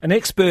An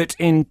expert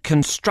in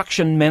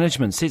construction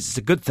management says it's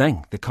a good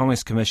thing the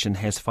Commerce Commission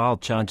has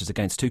filed charges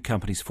against two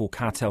companies for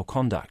cartel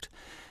conduct.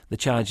 The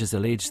charges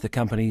allege the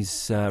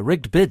companies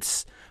rigged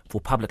bids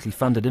for publicly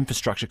funded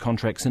infrastructure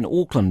contracts in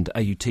Auckland.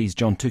 AUT's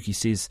John Tookey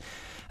says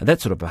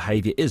that sort of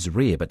behaviour is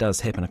rare but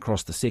does happen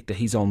across the sector.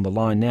 He's on the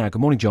line now.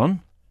 Good morning,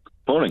 John.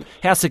 Morning.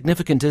 How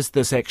significant is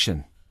this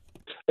action?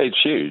 It's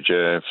huge.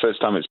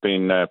 First time it's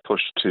been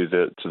pushed to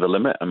the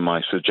limit, and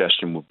my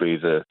suggestion would be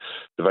the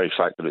very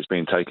fact that it's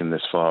been taken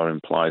this far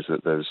implies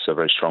that there's a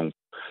very strong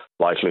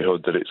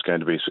likelihood that it's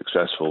going to be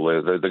successful.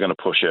 They're going to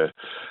push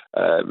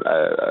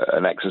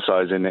an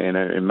exercise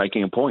in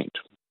making a point.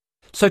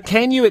 So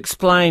can you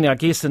explain, I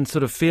guess, in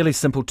sort of fairly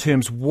simple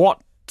terms, what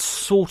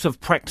sort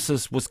of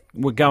practices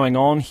were going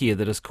on here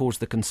that has caused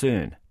the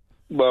concern?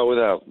 Well,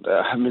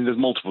 there's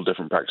multiple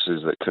different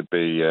practices that could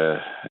be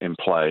in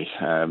play.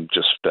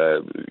 Just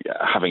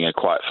having a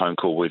quiet phone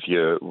call with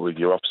your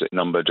opposite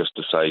number, just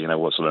to say,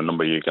 what sort of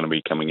number you're going to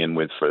be coming in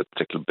with for a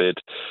particular bid.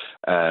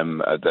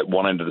 At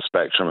one end of the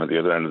spectrum, at the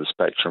other end of the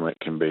spectrum, it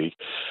can be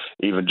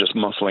even just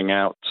muscling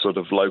out sort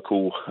of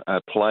local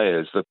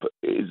players.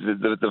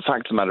 The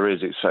fact of the matter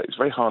is, it's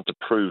very hard to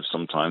prove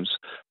sometimes,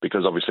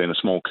 because obviously in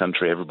a small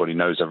country, everybody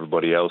knows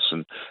everybody else,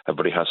 and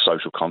everybody has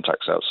social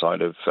contacts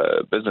outside of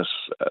business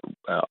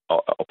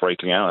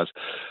operating hours,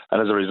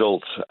 and as a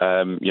result,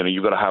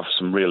 you've got to have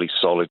some really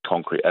solid,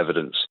 concrete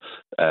evidence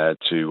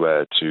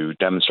to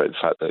demonstrate the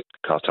fact that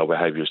cartel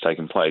behaviour is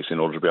taking place in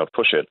order to be able to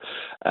push it.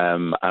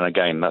 And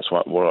again, that's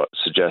what I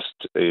suggest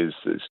is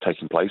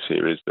taking place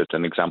here, is that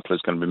an example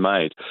is going to be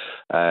made,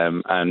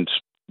 and.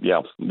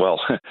 Yeah,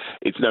 well,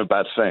 it's no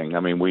bad thing.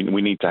 I mean,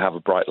 we need to have a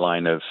bright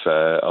line of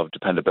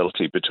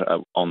dependability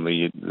on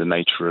the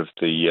nature of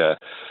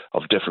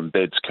of different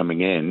bids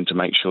coming in to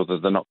make sure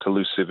that they're not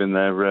collusive in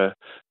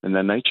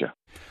their nature.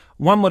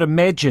 One would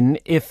imagine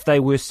if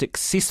they were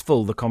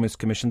successful, the Commerce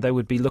Commission, they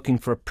would be looking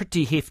for a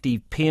pretty hefty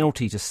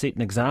penalty to set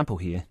an example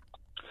here.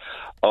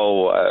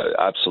 Oh,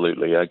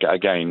 absolutely.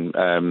 Again,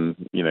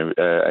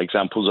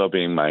 examples are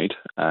being made,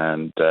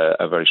 and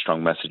a very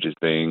strong message is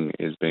being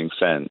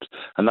sent,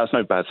 and that's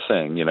no bad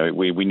thing.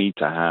 We need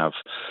to have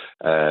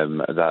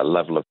that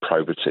level of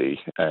probity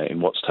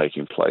in what's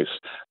taking place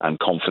and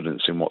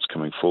confidence in what's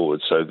coming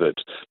forward, so that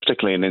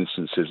particularly in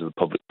instances of the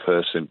public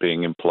purse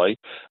being in play,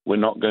 we're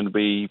not going to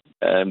be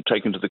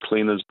taken to the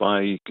cleaners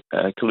by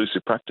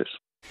collusive practice.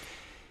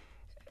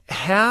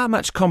 How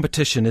much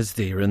competition is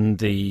there in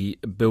the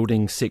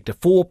building sector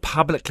for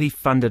publicly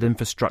funded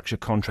infrastructure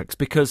contracts?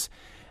 Because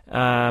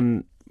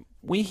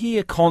we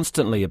hear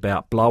constantly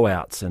about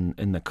blowouts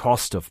in the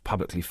cost of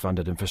publicly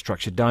funded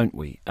infrastructure, don't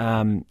we?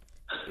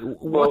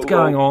 What's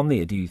going on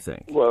there, do you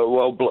think? Well,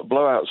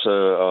 blowouts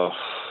are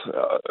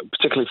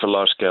particularly for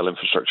large-scale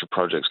infrastructure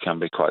projects, can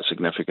be quite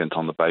significant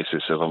on the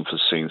basis of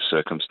unforeseen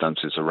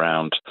circumstances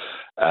around,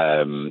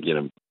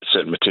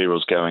 certain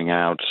materials going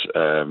out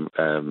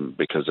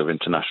because of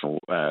international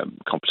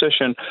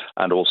competition,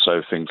 and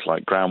also things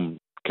like ground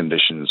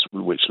conditions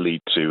which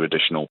lead to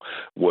additional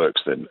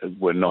works that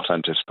were not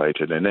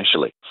anticipated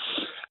initially.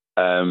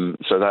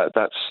 So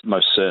that's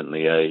most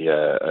certainly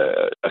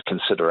a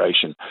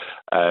consideration.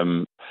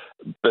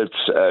 But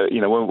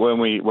when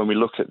we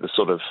look at the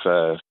sort of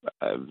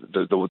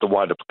the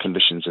wider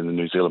conditions in the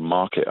New Zealand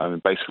market, I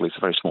mean, basically it's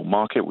a very small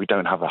market. We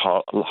don't have a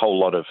whole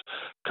lot of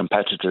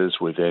competitors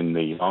within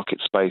the market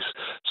space.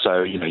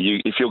 So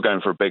if you're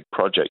going for a big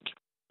project,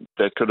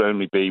 there could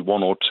only be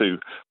one or two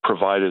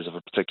providers of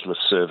a particular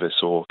service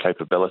or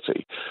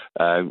capability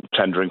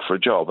tendering for a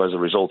job. As a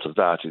result of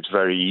that, it's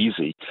very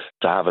easy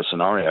to have a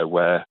scenario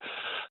where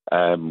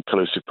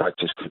collusive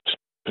practice could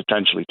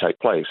potentially take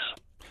place.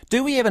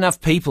 Do we have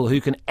enough people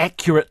who can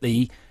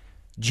accurately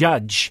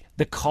judge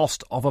the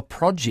cost of a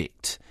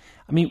project?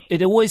 I mean,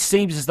 it always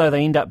seems as though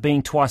they end up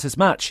being twice as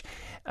much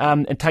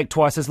and take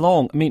twice as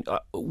long. I mean,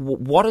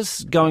 what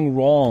is going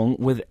wrong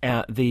with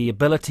the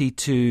ability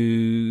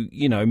to,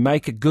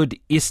 make a good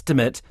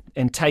estimate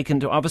and take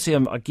into, obviously,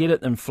 I get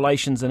it,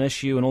 inflation's an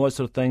issue and all those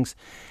sort of things,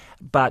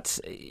 but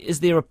is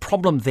there a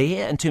problem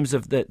there in terms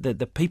of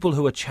the people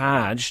who are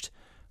charged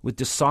with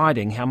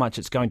deciding how much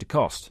it's going to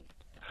cost?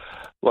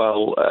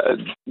 Well,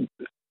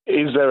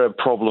 is there a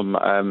problem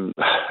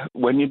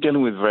when you're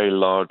dealing with very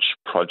large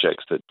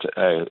projects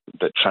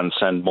that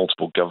transcend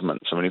multiple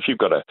governments? I mean, if you've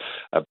got a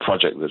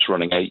project that's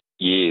running 8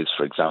 years,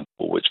 for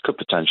example, which could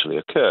potentially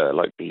occur,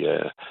 like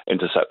the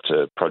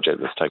Interceptor project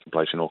that's taking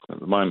place in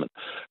Auckland at the moment,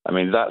 I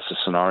mean, that's a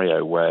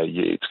scenario where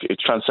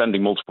it's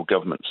transcending multiple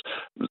governments,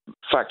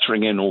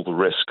 factoring in all the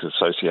risks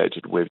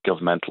associated with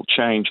governmental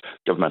change,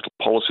 governmental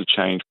policy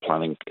change,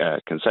 planning,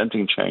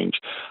 consenting change,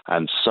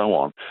 and so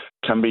on,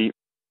 can be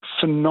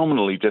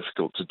phenomenally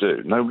difficult to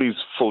do. Nobody's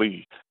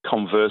fully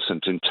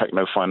conversant in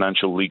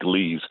techno-financial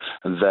legalese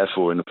and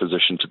therefore in a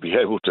position to be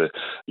able to,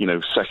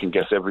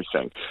 second-guess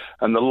everything.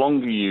 And the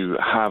longer you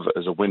have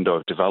as a window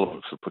of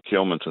development for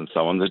procurement and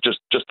so on, just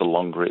the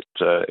longer it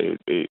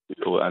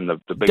and the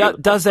bigger...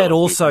 Does that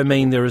also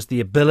mean there is the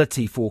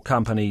ability for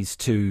companies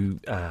to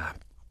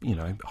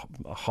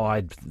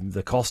hide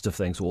the cost of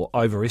things or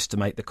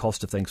overestimate the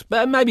cost of things.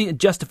 But maybe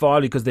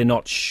justifiably because they're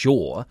not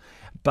sure,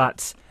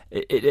 but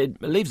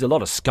it leaves a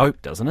lot of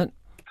scope, doesn't it?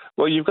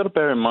 Well, you've got to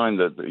bear in mind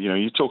that,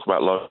 you talk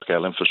about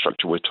large-scale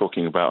infrastructure, we're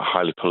talking about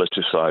highly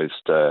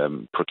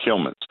politicised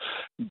procurement.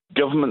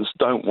 Governments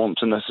don't want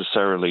to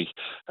necessarily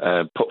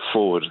put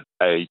forward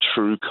a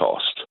true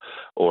cost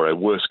or a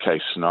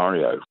worst-case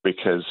scenario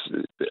because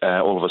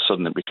all of a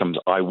sudden it becomes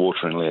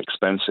eye-wateringly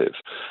expensive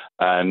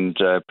and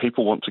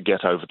people want to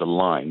get over the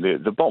line.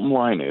 The bottom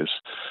line is,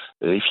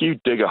 if you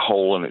dig a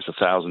hole and it's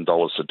 $1,000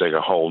 to dig a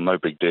hole, no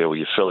big deal.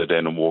 You fill it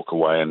in and walk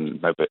away and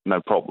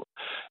no problem.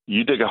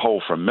 You dig a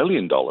hole for $1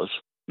 million,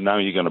 now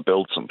you're going to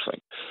build something.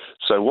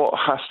 So what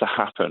has to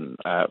happen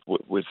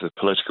with the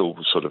political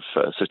sort of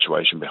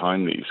situation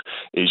behind these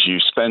is you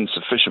spend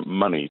sufficient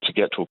money to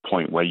get to a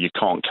point where you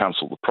can't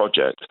cancel the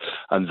project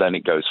and then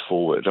it goes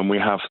forward. And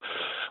we've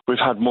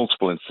had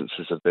multiple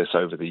instances of this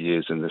over the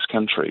years in this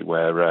country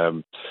where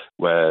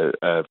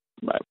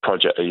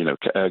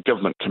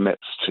government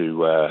commits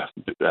to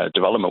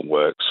development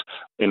works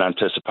in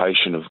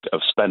anticipation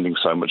of spending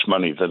so much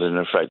money that in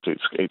effect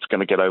it's going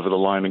to get over the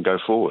line and go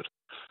forward.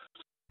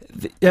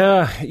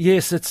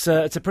 Yes, it's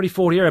a pretty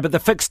forward area, but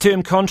the fixed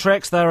term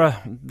contracts, they're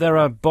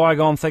a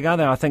bygone thing, are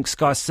they? I think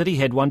Sky City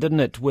had one, didn't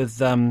it,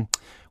 with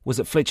was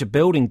it Fletcher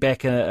Building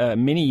back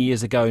many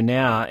years ago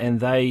now, and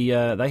they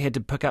had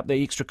to pick up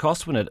the extra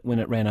cost when it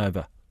ran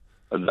over.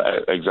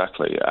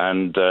 Exactly,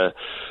 and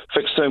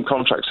fixed-term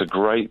contracts are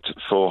great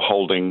for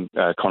holding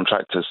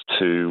contractors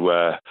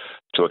to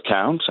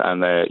account,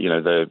 and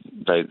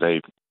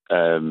they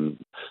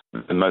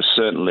most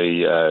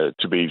certainly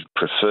to be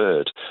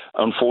preferred.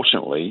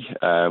 Unfortunately,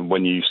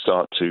 when you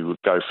start to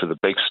go for the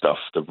big stuff,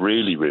 the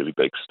really, really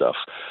big stuff,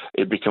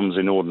 it becomes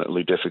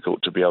inordinately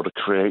difficult to be able to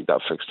create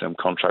that fixed-term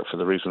contract for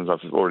the reasons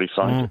I've already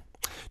cited.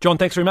 John,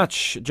 thanks very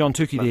much. John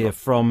Tookey there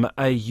from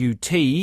AUT.